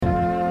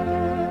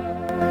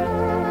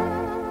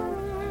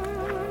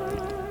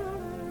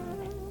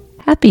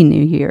Happy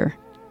New Year,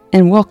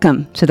 and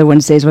welcome to the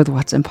Wednesdays with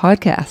Watson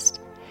podcast.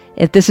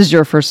 If this is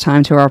your first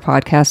time to our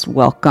podcast,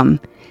 welcome.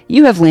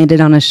 You have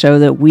landed on a show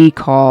that we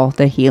call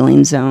The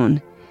Healing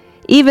Zone.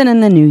 Even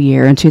in the new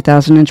year in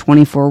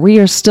 2024, we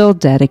are still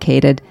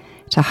dedicated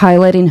to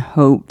highlighting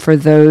hope for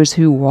those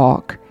who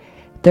walk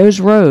those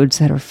roads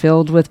that are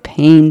filled with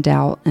pain,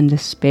 doubt, and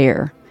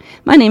despair.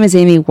 My name is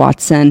Amy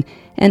Watson,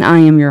 and I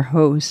am your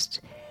host.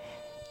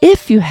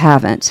 If you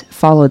haven't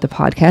followed the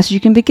podcast,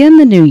 you can begin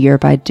the new year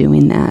by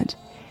doing that.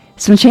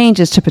 Some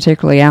changes to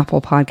particularly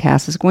Apple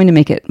Podcasts is going to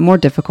make it more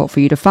difficult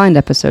for you to find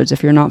episodes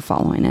if you're not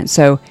following it.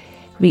 So it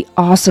would be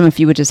awesome if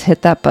you would just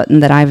hit that button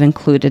that I've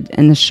included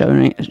in the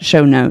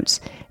show notes.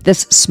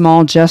 This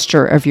small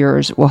gesture of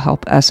yours will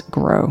help us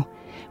grow.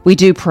 We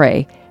do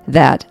pray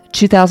that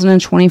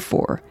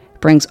 2024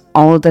 brings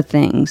all of the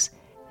things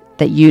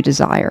that you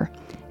desire.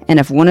 And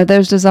if one of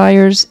those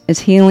desires is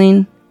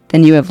healing,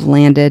 then you have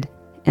landed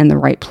in the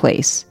right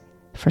place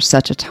for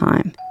such a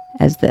time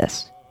as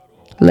this.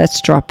 Let's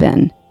drop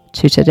in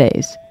to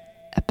today's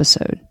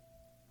episode.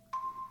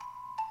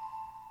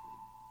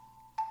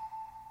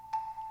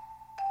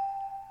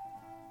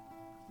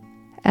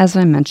 As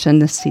I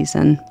mentioned this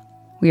season,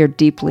 we are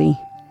deeply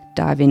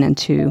diving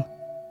into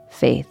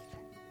faith.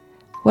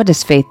 What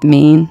does faith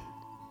mean?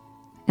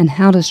 And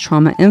how does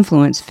trauma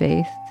influence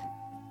faith?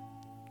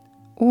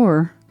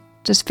 Or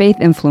does faith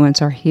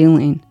influence our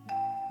healing?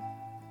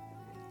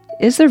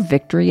 Is there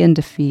victory in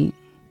defeat?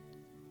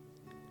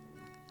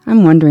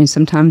 I'm wondering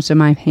sometimes, does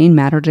my pain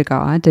matter to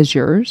God? Does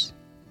yours?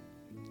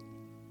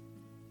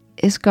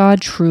 Is God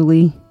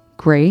truly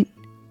great?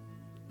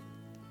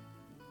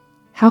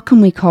 How can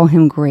we call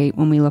him great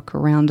when we look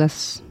around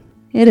us?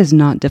 It is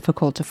not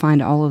difficult to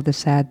find all of the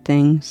sad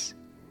things.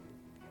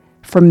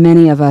 For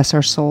many of us,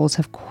 our souls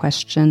have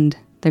questioned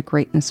the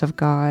greatness of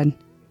God.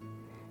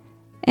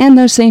 And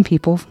those same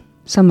people,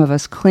 some of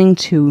us, cling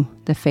to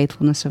the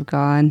faithfulness of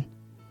God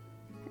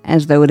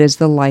as though it is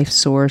the life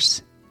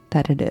source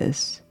that it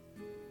is.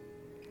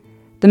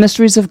 The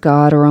mysteries of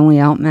God are only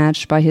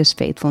outmatched by his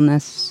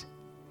faithfulness.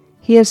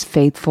 He is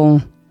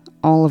faithful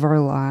all of our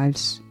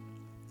lives.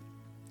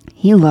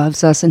 He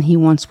loves us and he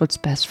wants what's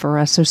best for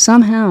us. So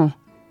somehow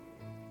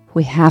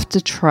we have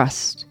to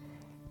trust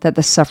that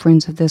the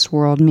sufferings of this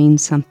world mean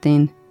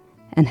something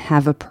and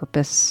have a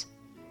purpose.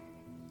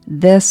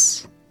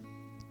 This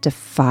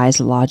defies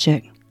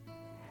logic.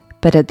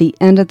 But at the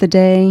end of the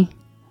day,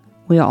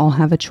 we all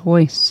have a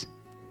choice.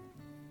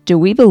 Do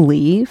we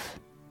believe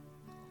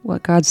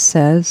what God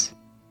says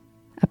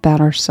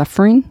about our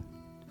suffering?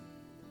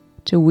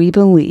 Do we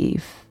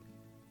believe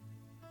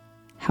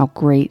how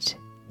great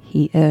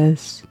he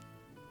is?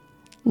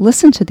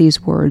 Listen to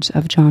these words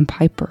of John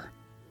Piper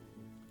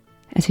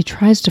as he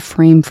tries to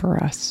frame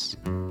for us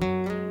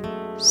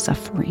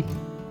suffering.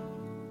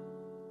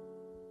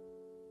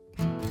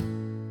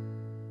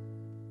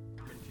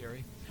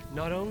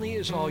 Not only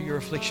is all your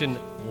affliction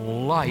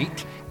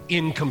light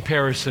in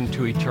comparison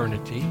to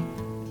eternity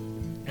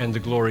and the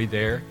glory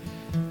there,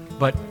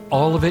 but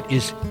all of it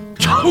is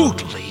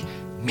totally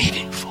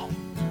meaningful.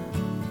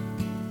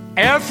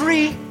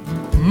 Every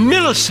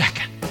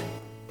millisecond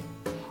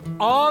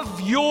of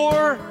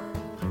your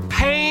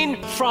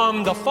pain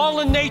from the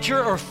fallen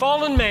nature or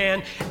fallen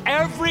man,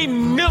 every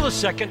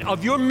millisecond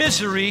of your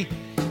misery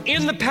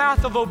in the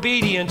path of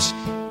obedience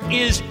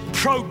is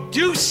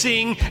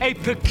producing a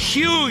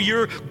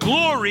peculiar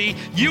glory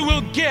you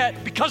will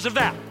get because of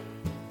that.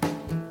 I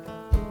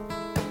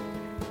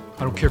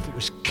don't care if it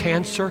was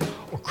cancer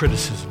or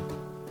criticism.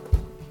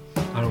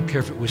 I don't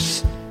care if it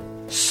was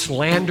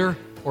slander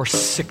or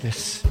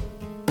sickness.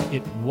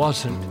 It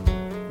wasn't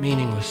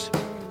meaningless.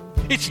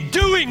 It's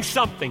doing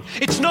something.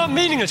 It's not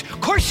meaningless. Of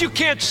course you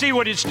can't see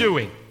what it's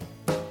doing.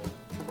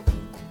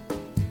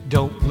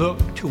 Don't look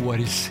to what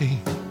is seen.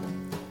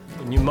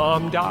 When your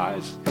mom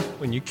dies,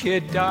 when your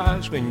kid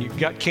dies, when you've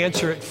got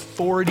cancer at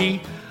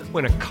 40,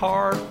 when a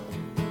car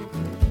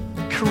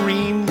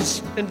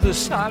careens into the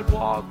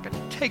sidewalk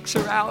and takes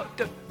her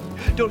out,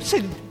 don't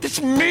say,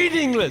 it's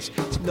meaningless.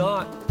 It's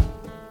not.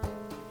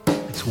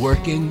 It's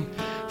working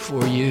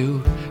for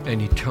you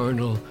an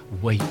eternal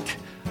weight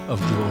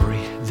of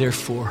glory.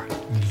 Therefore,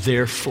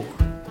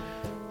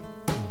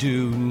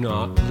 do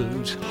not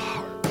lose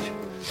heart,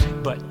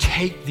 but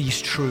take these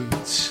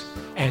truths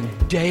and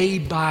day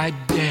by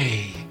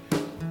day,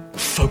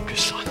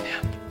 focus on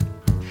them.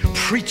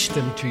 Preach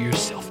them to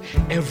yourself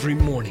every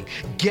morning.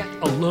 Get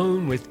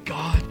alone with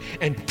God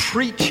and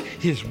preach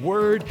his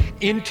word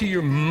into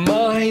your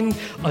mind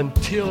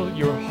until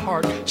your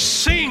heart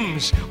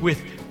sings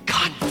with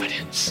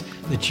confidence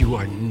that you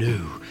are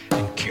new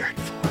and cared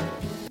for.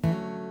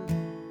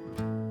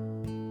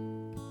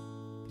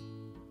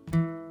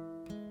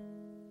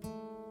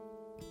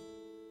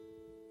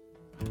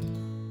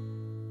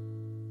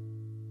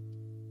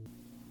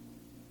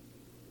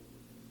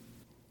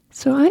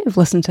 So I have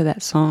listened to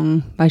that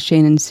song by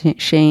Shane and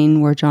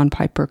Shane where John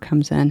Piper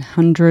comes in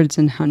hundreds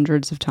and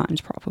hundreds of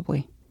times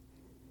probably.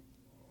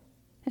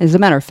 As a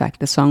matter of fact,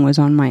 the song was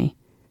on my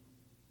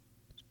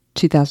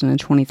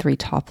 2023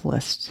 top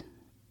list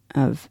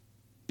of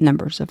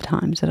numbers of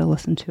times that I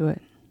listened to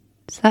it.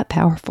 It's that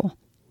powerful.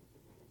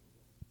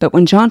 But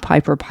when John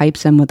Piper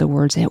pipes in with the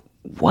words, it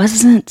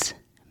wasn't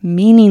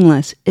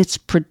meaningless, it's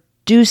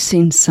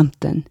producing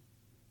something.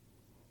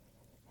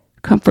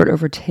 Comfort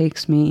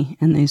overtakes me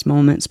in these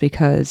moments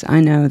because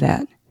I know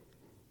that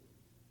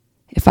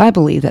if I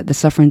believe that the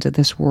sufferings of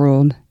this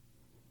world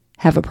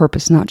have a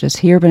purpose not just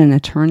here but in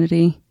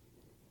eternity,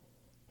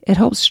 it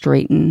helps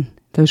straighten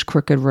those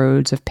crooked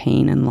roads of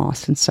pain and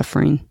loss and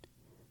suffering,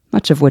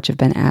 much of which have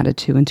been added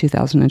to in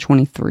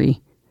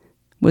 2023,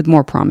 with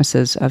more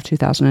promises of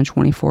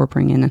 2024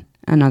 bringing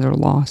another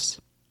loss.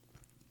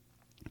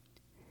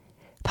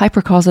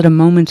 Piper calls it a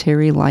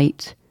momentary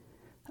light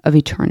of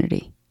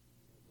eternity.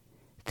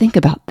 Think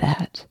about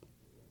that.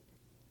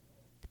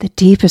 The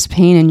deepest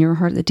pain in your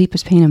heart, the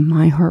deepest pain in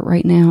my heart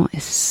right now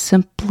is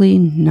simply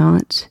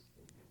not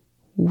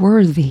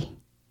worthy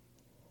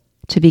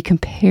to be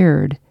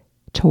compared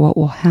to what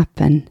will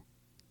happen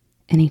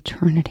in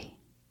eternity.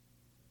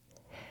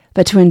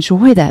 But to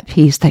enjoy that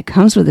peace that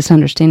comes with this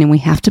understanding, we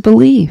have to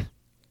believe.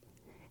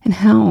 And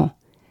how?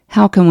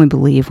 How can we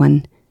believe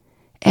when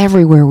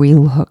everywhere we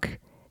look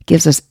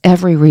gives us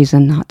every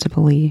reason not to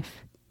believe?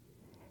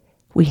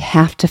 We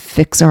have to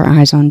fix our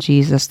eyes on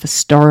Jesus, the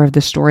star of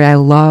the story. I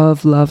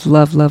love, love,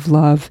 love, love,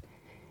 love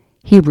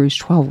Hebrews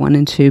 12:1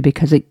 and 2,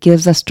 because it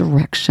gives us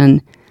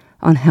direction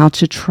on how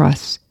to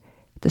trust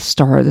the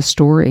star of the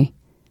story.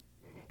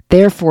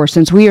 Therefore,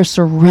 since we are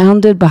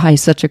surrounded by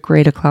such a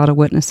great a cloud of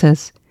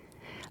witnesses,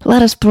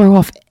 let us throw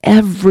off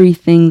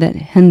everything that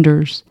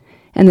hinders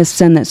and the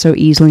sin that so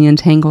easily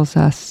entangles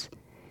us,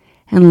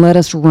 and let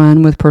us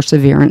run with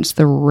perseverance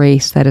the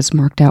race that is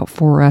marked out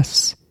for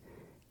us.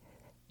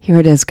 Here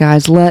it is,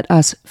 guys. Let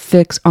us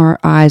fix our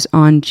eyes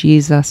on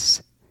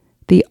Jesus,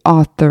 the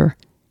author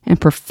and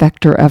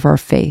perfecter of our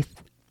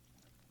faith,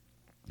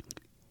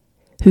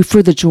 who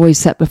for the joy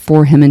set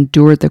before him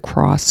endured the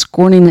cross,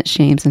 scorning its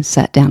shames, and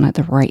sat down at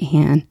the right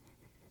hand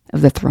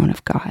of the throne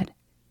of God.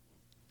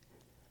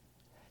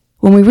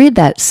 When we read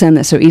that sin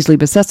that so easily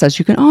besets us,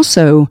 you can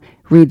also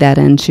read that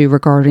into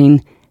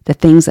regarding the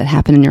things that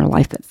happen in your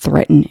life that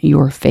threaten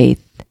your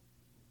faith.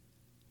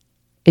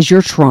 Is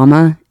your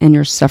trauma and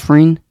your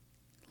suffering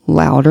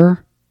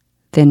louder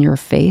than your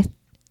faith?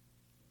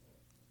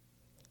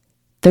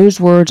 Those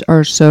words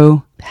are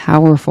so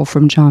powerful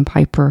from John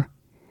Piper.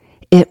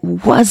 It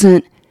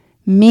wasn't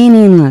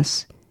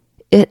meaningless.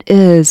 It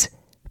is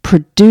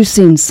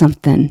producing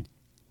something.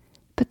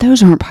 But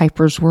those aren't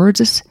Piper's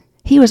words.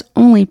 He was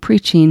only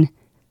preaching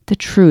the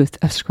truth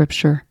of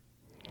Scripture.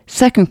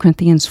 2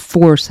 Corinthians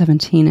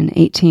 4:17 and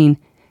 18.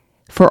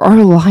 For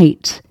our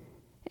light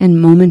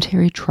and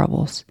momentary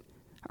troubles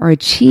are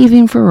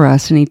achieving for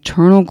us an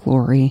eternal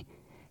glory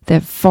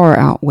that far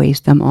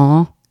outweighs them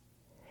all.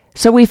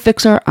 So we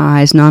fix our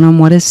eyes not on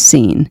what is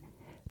seen,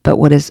 but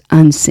what is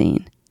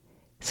unseen,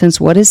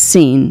 since what is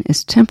seen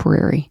is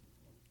temporary,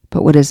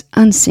 but what is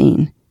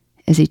unseen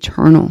is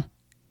eternal.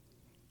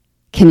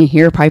 Can you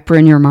hear Piper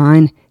in your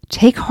mind?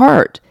 Take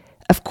heart.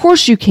 Of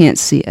course you can't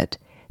see it.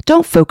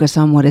 Don't focus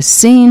on what is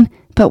seen,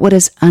 but what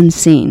is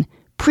unseen.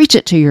 Preach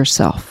it to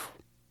yourself.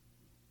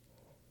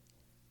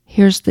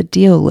 Here's the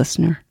deal,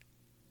 listener.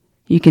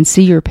 You can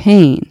see your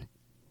pain.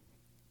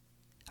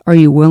 Are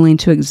you willing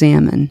to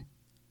examine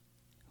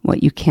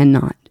what you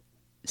cannot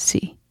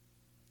see?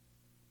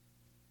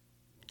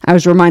 I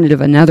was reminded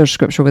of another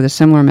scripture with a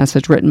similar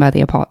message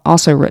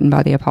also written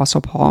by the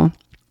Apostle Paul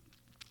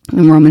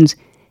in Romans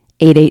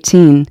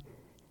 8:18.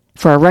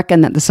 For I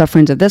reckon that the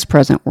sufferings of this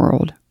present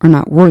world are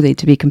not worthy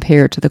to be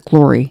compared to the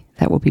glory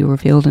that will be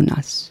revealed in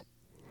us.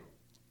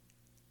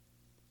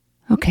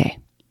 Okay,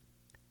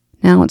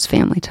 now it's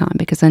family time,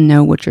 because I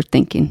know what you're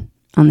thinking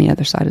on the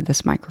other side of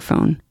this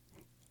microphone,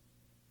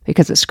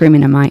 because it's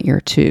screaming in my ear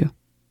too.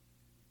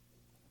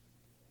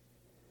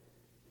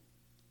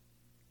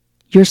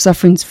 Your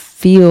sufferings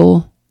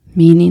feel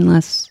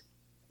meaningless,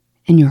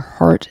 and your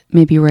heart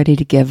may be ready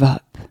to give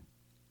up.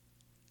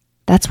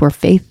 That's where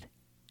faith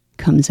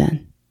comes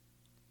in.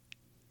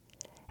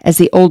 As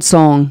the old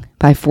song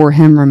by For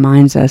Him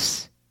reminds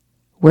us,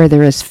 where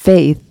there is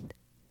faith,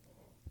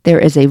 there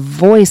is a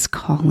voice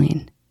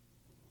calling.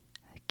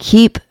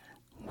 Keep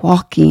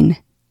walking.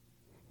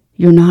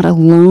 You're not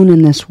alone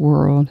in this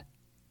world.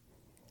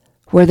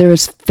 Where there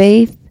is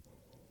faith,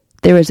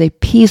 there is a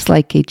peace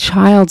like a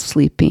child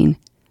sleeping,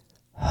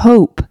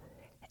 hope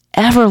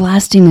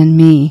everlasting in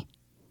me,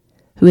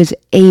 who is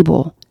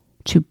able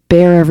to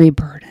bear every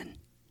burden,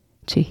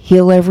 to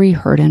heal every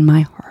hurt in my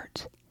heart.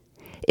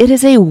 It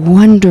is a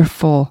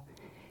wonderful,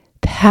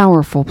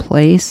 powerful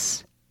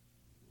place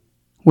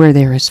where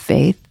there is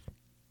faith.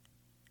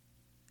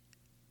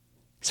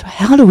 So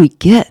how do we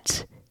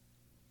get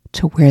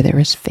to where there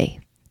is faith?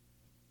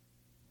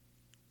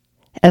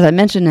 As I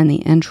mentioned in the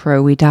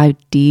intro, we dive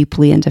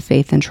deeply into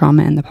faith and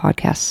trauma in the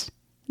podcast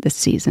this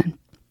season.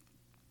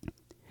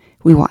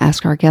 We will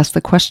ask our guests the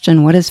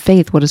question, what is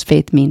faith? What does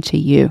faith mean to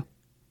you?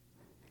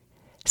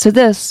 So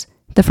this,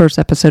 the first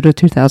episode of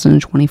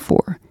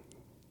 2024,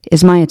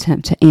 is my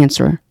attempt to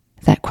answer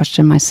that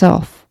question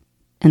myself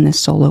in this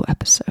solo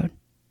episode.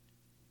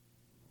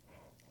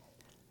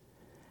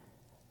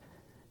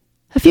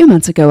 A few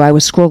months ago, I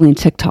was scrolling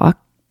TikTok,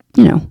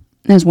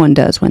 as one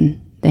does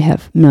when they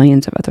have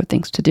millions of other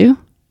things to do.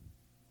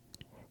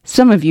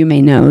 Some of you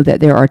may know that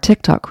there are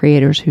TikTok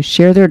creators who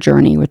share their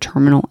journey with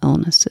terminal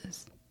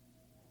illnesses.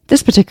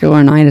 This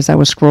particular night, as I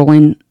was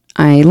scrolling,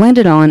 I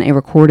landed on a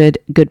recorded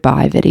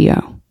goodbye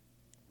video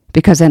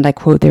because, and I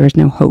quote, "there is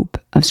no hope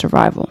of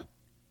survival."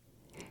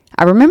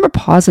 I remember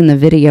pausing the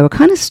video. It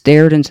kind of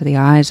stared into the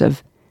eyes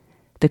of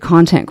the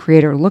content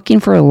creator, looking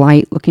for a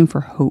light, looking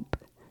for hope.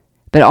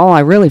 But all I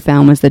really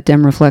found was the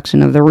dim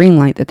reflection of the ring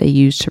light that they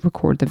used to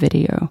record the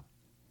video.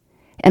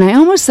 And I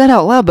almost said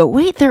out loud, but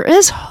wait, there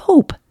is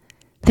hope.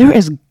 There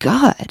is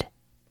God.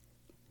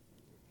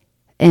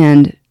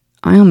 And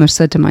I almost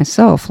said to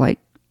myself,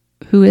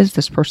 who is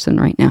this person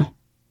right now?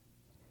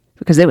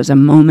 Because it was a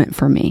moment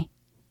for me.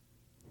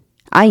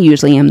 I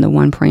usually am the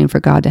one praying for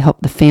God to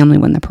help the family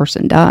when the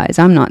person dies.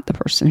 I'm not the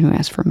person who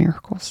asks for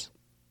miracles.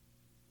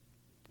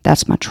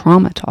 That's my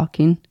trauma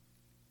talking.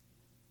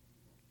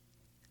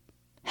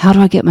 How do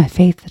I get my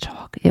faith to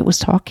talk? It was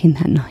talking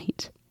that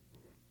night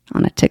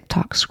on a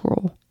TikTok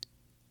scroll.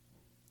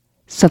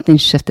 Something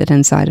shifted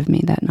inside of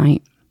me that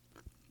night.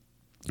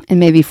 And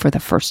maybe for the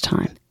first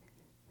time,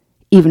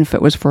 even if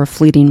it was for a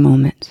fleeting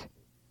moment,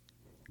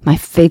 my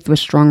faith was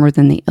stronger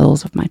than the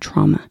ills of my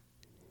trauma.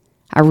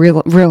 I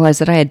realized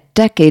that I had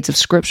decades of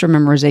scripture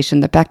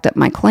memorization that backed up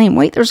my claim.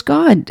 Wait, there's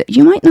God.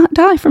 You might not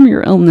die from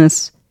your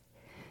illness.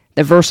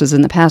 The verses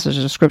in the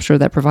passages of scripture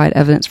that provide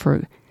evidence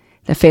for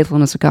the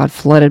faithfulness of God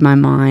flooded my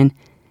mind,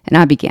 and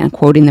I began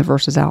quoting the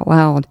verses out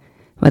loud.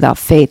 Without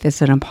faith,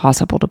 it's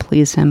impossible to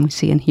please him, we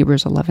see in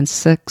Hebrews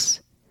 11:6.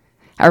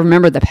 I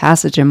remember the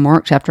passage in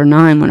Mark chapter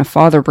 9 when a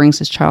father brings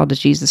his child to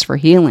Jesus for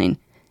healing.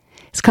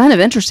 It's kind of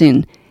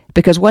interesting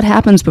because what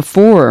happens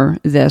before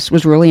this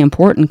was really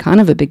important, kind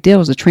of a big deal,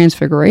 was the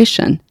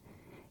transfiguration.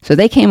 So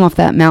they came off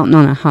that mountain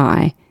on a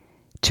high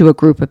to a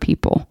group of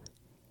people.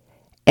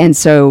 And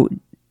so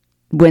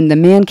when the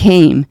man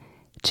came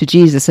to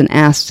Jesus and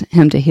asked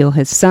him to heal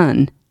his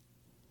son,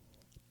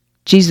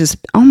 Jesus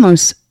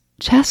almost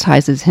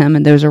chastises him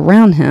and those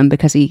around him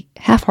because he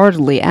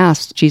half-heartedly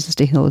asked Jesus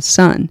to heal his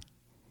son.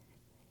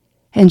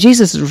 And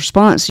Jesus'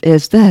 response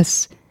is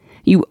this: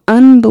 "You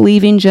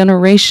unbelieving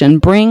generation,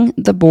 bring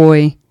the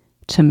boy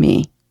to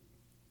me."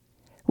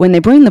 When they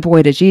bring the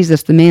boy to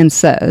Jesus, the man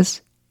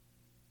says,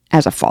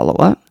 as a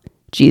follow-up,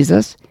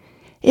 "Jesus,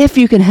 if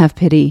you can have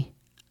pity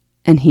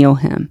and heal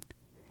him."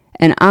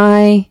 And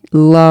I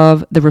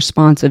love the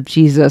response of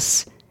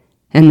Jesus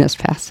in this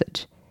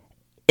passage.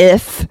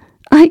 If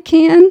I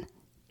can,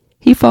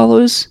 he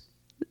follows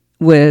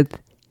with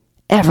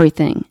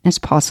everything is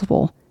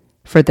possible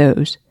for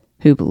those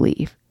who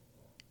believe.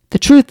 The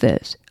truth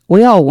is,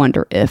 we all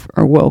wonder if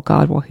or will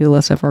God will heal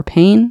us of our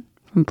pain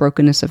from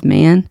brokenness of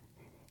man.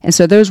 And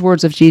so those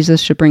words of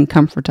Jesus should bring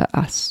comfort to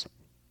us.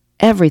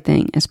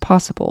 Everything is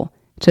possible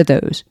to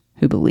those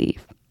who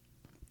believe.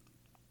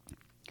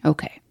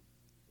 Okay,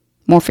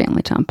 more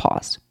family time,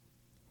 pause.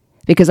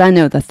 Because I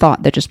know the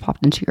thought that just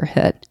popped into your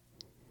head.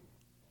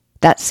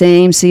 That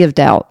same sea of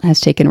doubt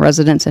has taken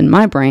residence in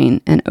my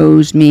brain and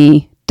owes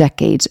me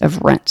decades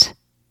of rent.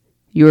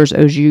 Yours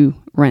owes you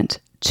rent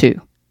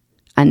too.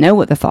 I know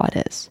what the thought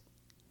is.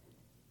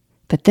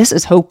 But this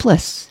is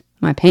hopeless.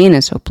 My pain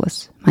is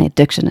hopeless. My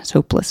addiction is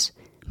hopeless.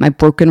 My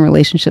broken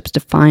relationships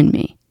define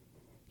me.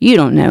 You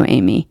don't know,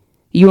 Amy.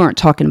 You aren't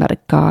talking about a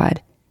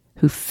God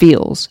who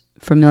feels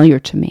familiar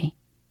to me.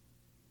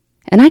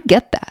 And I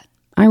get that.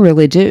 I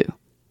really do.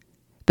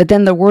 But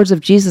then the words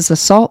of Jesus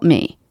assault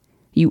me.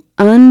 You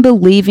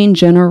unbelieving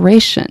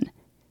generation,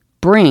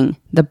 bring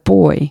the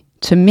boy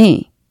to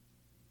me.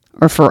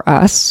 Or for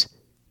us,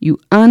 you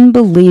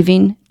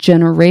unbelieving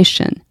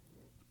generation,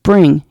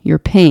 bring your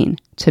pain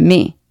to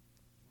me.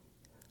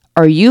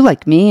 Are you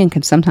like me and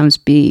can sometimes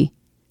be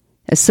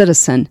a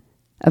citizen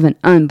of an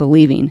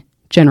unbelieving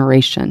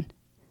generation?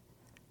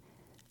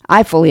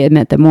 I fully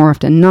admit that more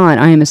often than not,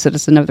 I am a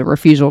citizen of the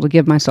refusal to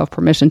give myself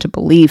permission to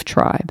believe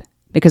tribe.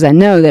 Because I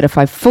know that if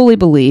I fully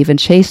believe and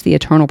chase the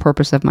eternal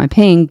purpose of my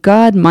pain,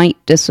 God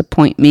might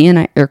disappoint me, and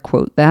I air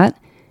quote that,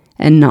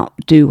 and not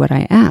do what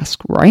I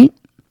ask, right?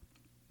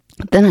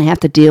 Then I have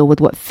to deal with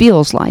what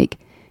feels like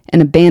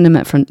an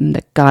abandonment from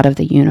the God of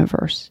the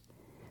universe.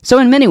 So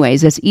in many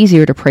ways, it's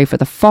easier to pray for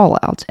the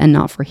fallout and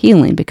not for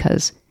healing,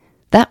 because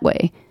that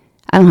way,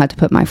 I don't have to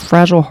put my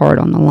fragile heart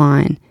on the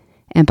line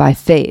and by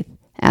faith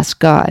ask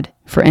God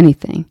for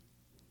anything.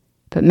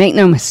 But make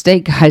no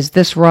mistake, guys,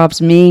 this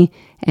robs me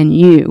and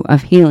you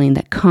of healing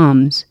that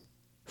comes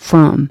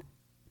from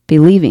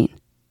believing.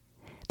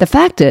 The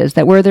fact is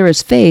that where there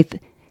is faith,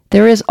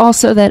 there is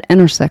also that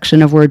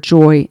intersection of where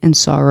joy and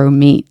sorrow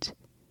meet.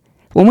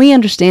 When we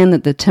understand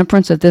that the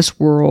temperance of this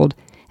world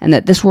and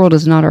that this world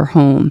is not our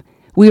home,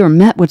 we are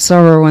met with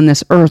sorrow on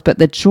this earth, but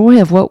the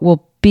joy of what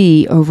will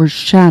be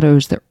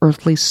overshadows the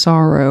earthly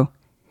sorrow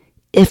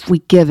if we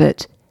give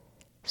it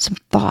some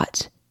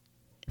thought,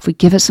 if we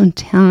give it some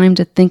time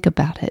to think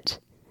about it.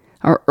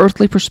 Our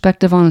earthly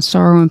perspective on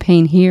sorrow and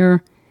pain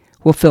here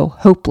will feel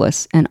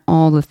hopeless in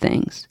all the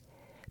things.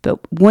 But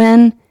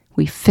when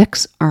we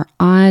fix our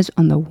eyes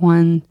on the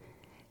one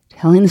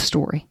telling the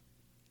story.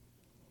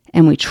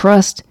 And we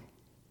trust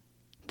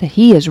that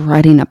he is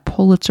writing a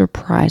Pulitzer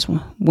Prize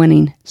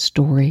winning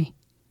story.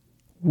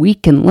 We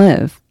can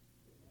live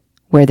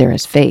where there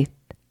is faith.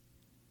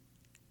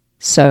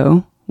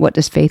 So, what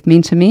does faith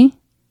mean to me?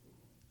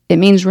 It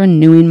means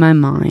renewing my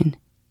mind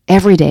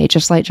every day,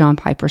 just like John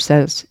Piper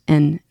says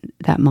in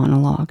that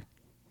monologue.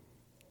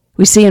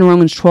 We see in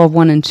Romans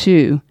 12:1 and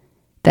 2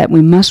 that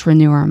we must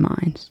renew our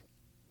minds.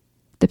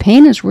 The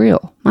pain is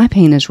real. My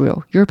pain is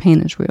real. Your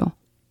pain is real.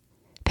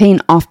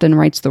 Pain often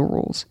writes the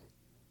rules.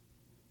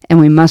 And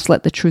we must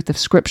let the truth of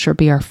Scripture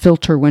be our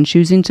filter when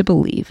choosing to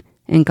believe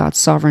in God's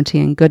sovereignty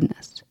and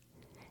goodness.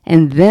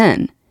 And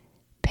then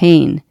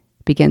pain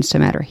begins to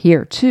matter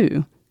here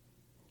too.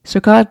 So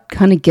God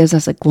kind of gives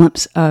us a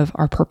glimpse of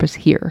our purpose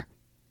here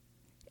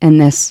in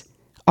this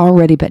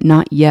already but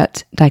not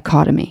yet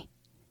dichotomy,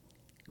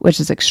 which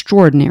is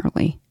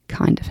extraordinarily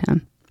kind of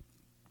him.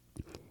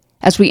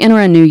 As we enter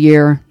a new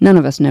year, none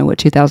of us know what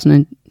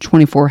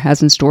 2024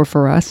 has in store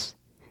for us.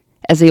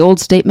 As the old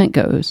statement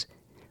goes,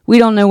 we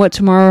don't know what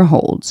tomorrow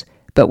holds,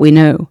 but we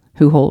know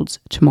who holds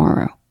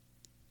tomorrow.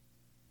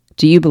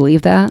 Do you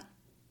believe that?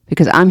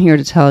 Because I'm here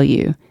to tell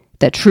you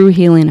that true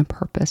healing and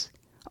purpose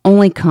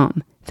only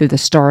come through the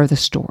star of the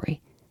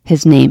story.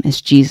 His name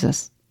is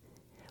Jesus.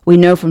 We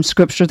know from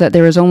Scripture that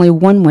there is only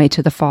one way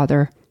to the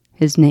Father.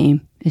 His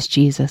name is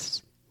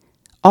Jesus.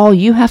 All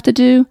you have to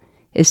do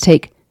is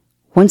take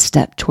one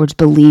step towards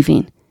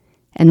believing,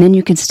 and then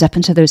you can step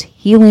into those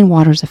healing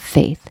waters of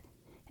faith.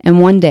 And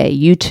one day,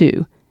 you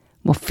too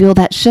will feel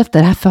that shift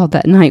that I felt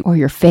that night, where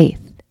your faith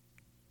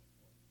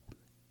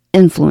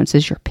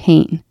influences your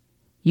pain.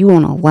 You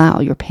won't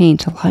allow your pain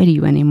to lie to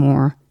you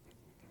anymore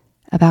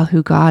about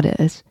who God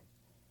is,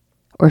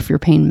 or if your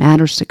pain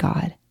matters to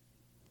God,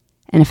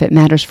 and if it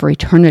matters for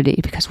eternity,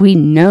 because we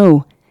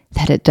know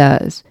that it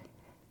does.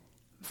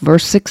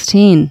 Verse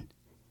 16,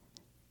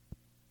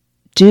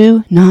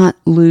 do not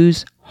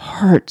lose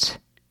heart.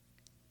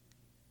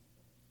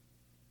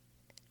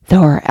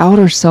 Though our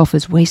outer self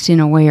is wasting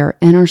away, our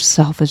inner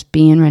self is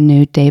being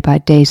renewed day by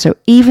day. So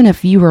even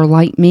if you are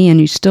like me and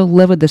you still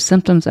live with the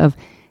symptoms of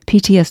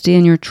PTSD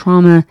and your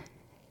trauma,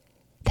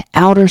 the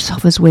outer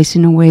self is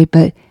wasting away,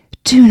 but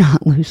do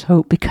not lose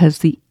hope, because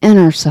the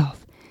inner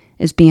self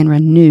is being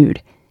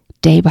renewed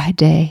day by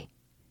day.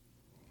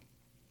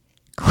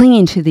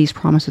 Clinging to these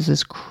promises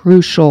is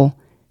crucial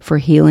for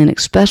healing,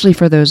 especially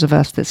for those of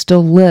us that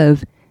still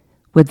live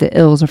with the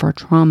ills of our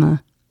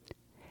trauma.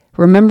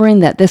 Remembering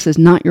that this is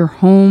not your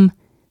home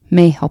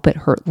may help it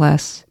hurt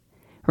less.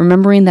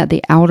 Remembering that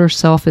the outer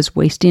self is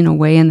wasting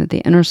away and that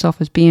the inner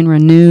self is being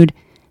renewed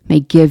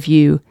may give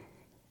you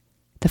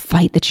the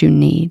fight that you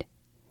need.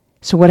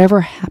 So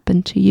whatever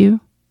happened to you,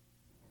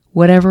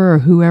 whatever or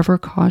whoever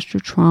caused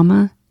your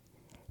trauma,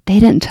 they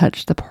didn't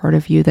touch the part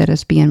of you that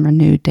is being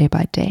renewed day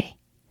by day.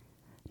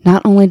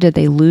 Not only did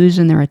they lose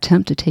in their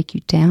attempt to take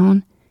you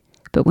down,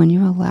 but when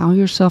you allow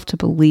yourself to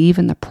believe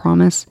in the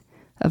promise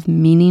of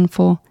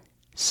meaningful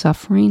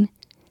suffering,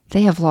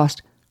 they have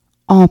lost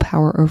all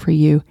power over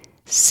you.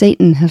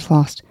 Satan has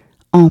lost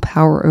all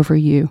power over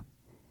you.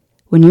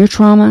 When your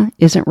trauma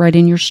isn't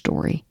writing your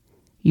story,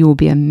 you will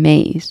be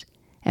amazed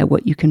at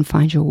what you can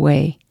find your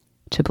way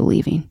to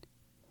believing.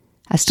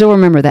 I still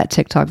remember that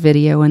TikTok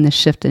video and the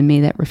shift in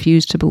me that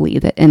refused to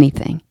believe that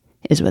anything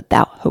is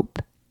without hope.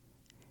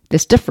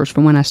 This differs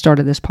from when I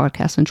started this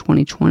podcast in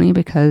 2020,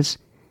 because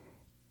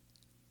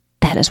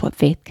that is what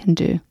faith can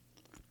do.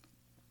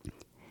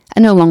 I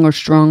no longer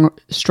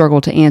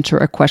struggle to answer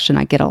a question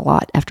I get a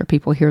lot after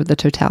people hear the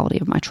totality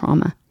of my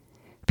trauma.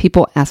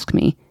 People ask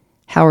me,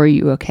 how are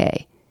you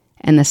okay?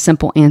 And the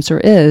simple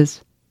answer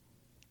is,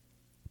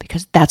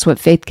 because that's what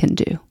faith can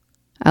do.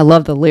 I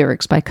love the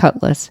lyrics by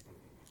Cutlass.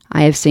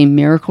 I have seen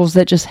miracles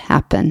that just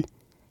happen.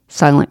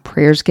 Silent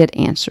prayers get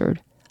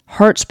answered.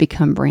 Hearts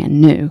become brand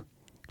new.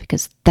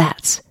 Because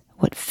that's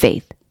what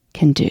faith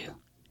can do.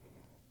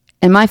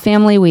 In my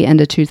family, we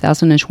ended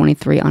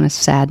 2023 on a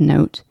sad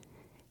note.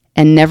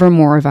 And never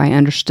more have I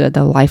understood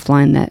the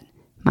lifeline that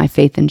my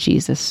faith in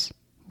Jesus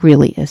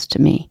really is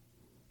to me.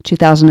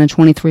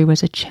 2023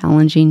 was a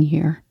challenging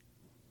year.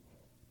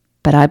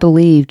 But I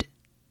believed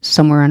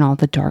somewhere in all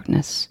the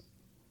darkness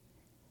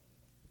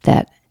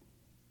that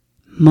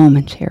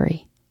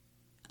momentary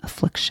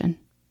affliction.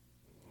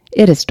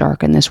 It is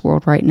dark in this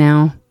world right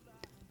now,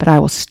 but I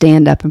will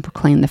stand up and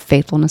proclaim the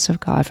faithfulness of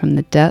God from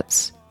the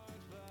depths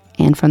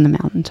and from the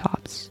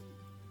mountaintops.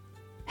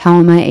 How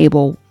am I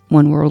able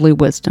when worldly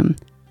wisdom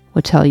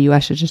would tell you I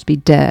should just be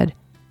dead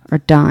or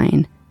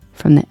dying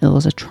from the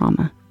ills of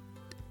trauma?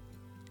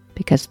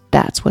 Because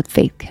that's what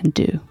faith can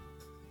do.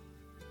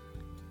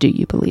 Do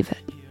you believe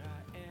it?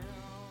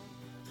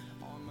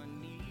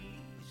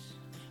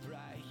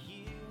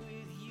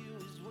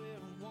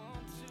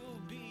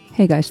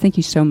 Hey guys, thank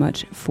you so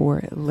much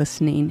for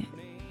listening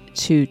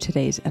to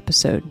today's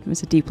episode. It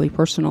was a deeply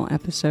personal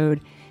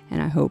episode,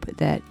 and I hope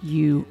that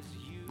you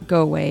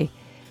go away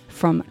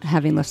from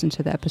having listened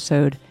to the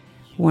episode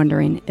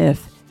wondering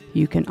if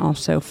you can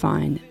also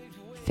find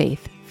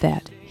faith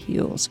that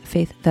heals,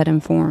 faith that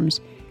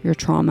informs, your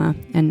trauma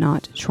and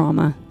not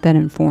trauma that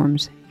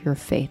informs your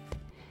faith.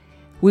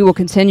 We will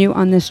continue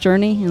on this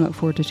journey and look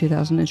forward to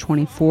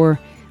 2024.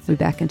 We'll be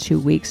back in 2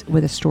 weeks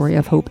with a story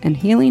of hope and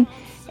healing.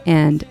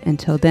 And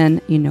until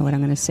then, you know what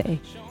I'm going to say.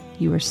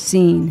 You are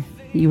seen,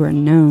 you are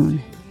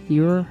known,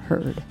 you are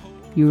heard,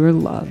 you are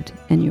loved,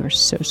 and you are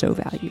so, so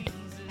valued.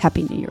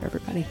 Happy New Year,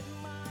 everybody.